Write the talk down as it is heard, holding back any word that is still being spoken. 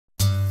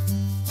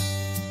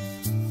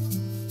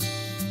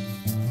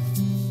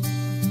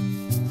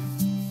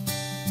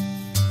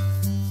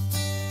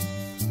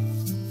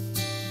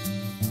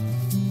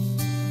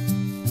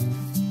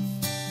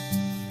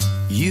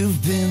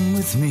You've been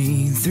with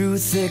me through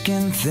thick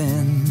and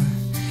thin.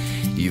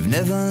 You've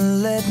never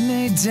let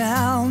me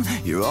down.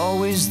 You're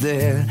always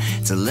there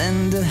to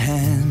lend a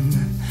hand.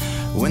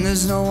 When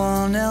there's no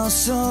one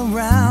else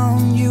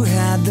around, you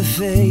had the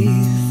faith.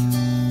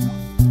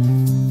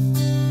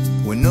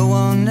 When no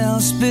one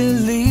else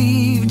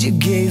believed, you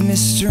gave me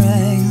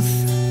strength.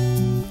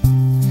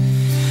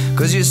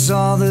 'Cause you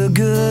saw the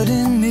good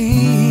in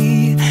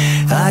me.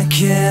 I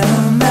can't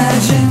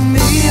imagine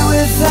me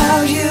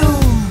without you,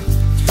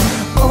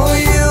 or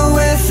you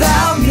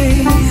without me.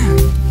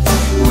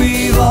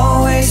 We've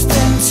always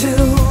been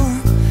two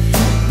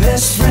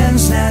best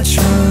friends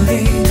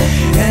naturally.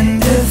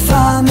 And if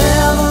I'm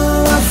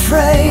ever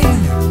afraid,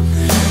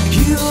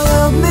 you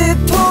help me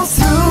pull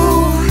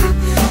through.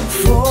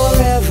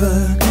 Forever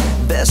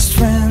best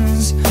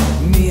friends,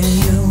 me and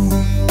you.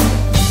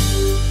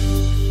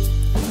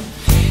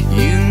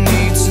 You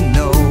need to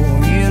know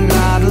you're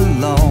not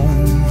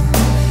alone.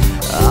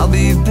 I'll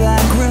be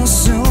back real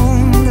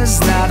soon. There's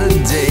not a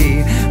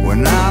day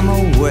when I'm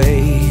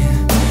away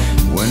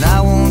when I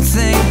won't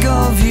think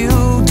of you.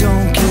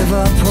 Don't give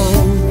up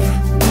hope.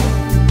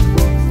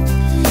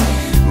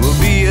 We'll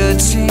be a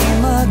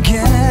team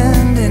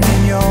again, and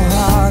in your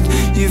heart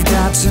you've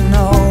got to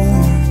know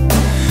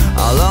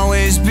I'll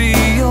always be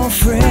your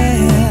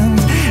friend.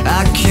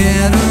 I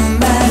can't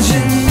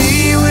imagine me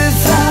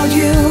without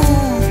you,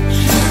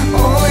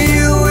 or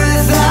you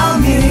without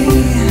me.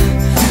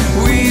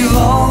 We've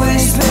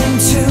always been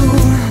two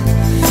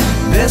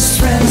best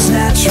friends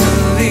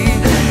naturally.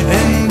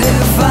 And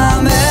if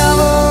I'm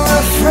ever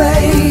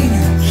afraid,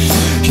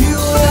 you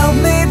help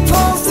me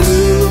pull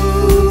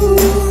through.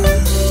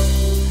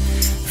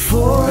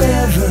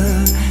 Forever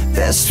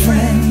best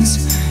friends,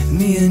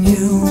 me and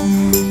you.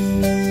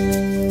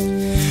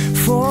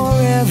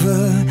 Forever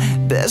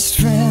best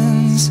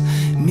friends,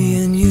 me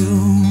and you.